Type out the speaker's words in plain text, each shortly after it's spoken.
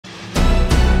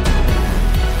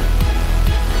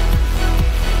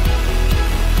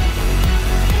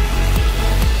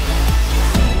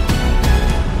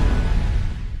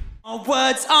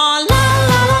words are la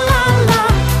la la la la,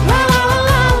 la la la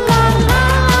la la, la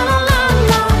la la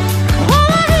la.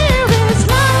 All I hear is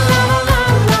la la la la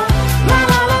la, la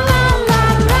la la la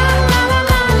la, la la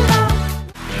la la.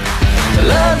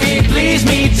 Love me, please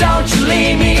me, don't you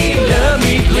leave me. Love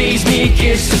me, please me,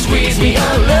 kiss and squeeze me.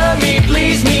 Oh, love me,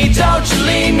 please me, don't you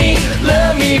leave me.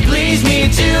 Love me, please me,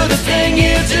 do the thing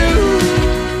you do.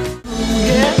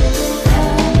 Yeah.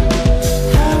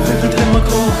 Випитимо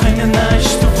кохання на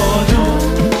чисту воду.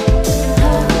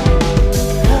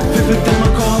 Випитимо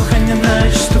кохання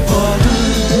на чисту воду.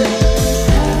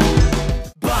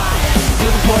 Bye,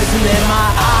 you're the poison in my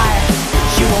eye.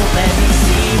 You won't let me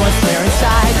see what's there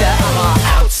inside. I'm an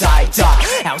outsider,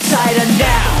 outsider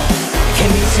now. Hit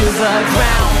me to the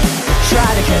ground. Try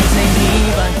to contain me,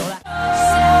 but no.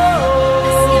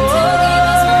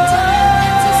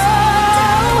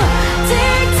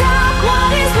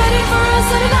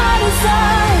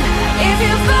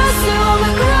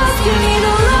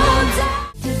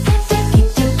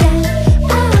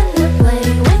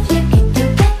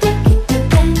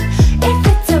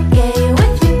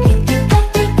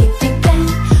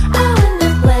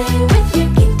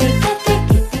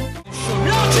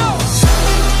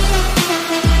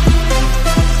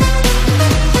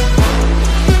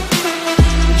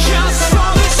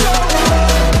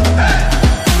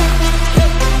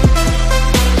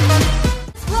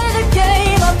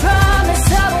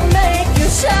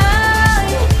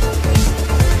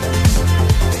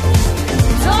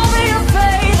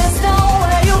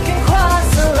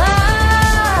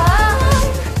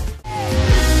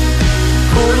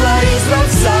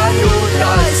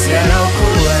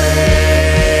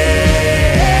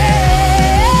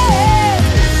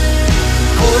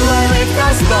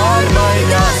 Par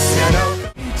maiņā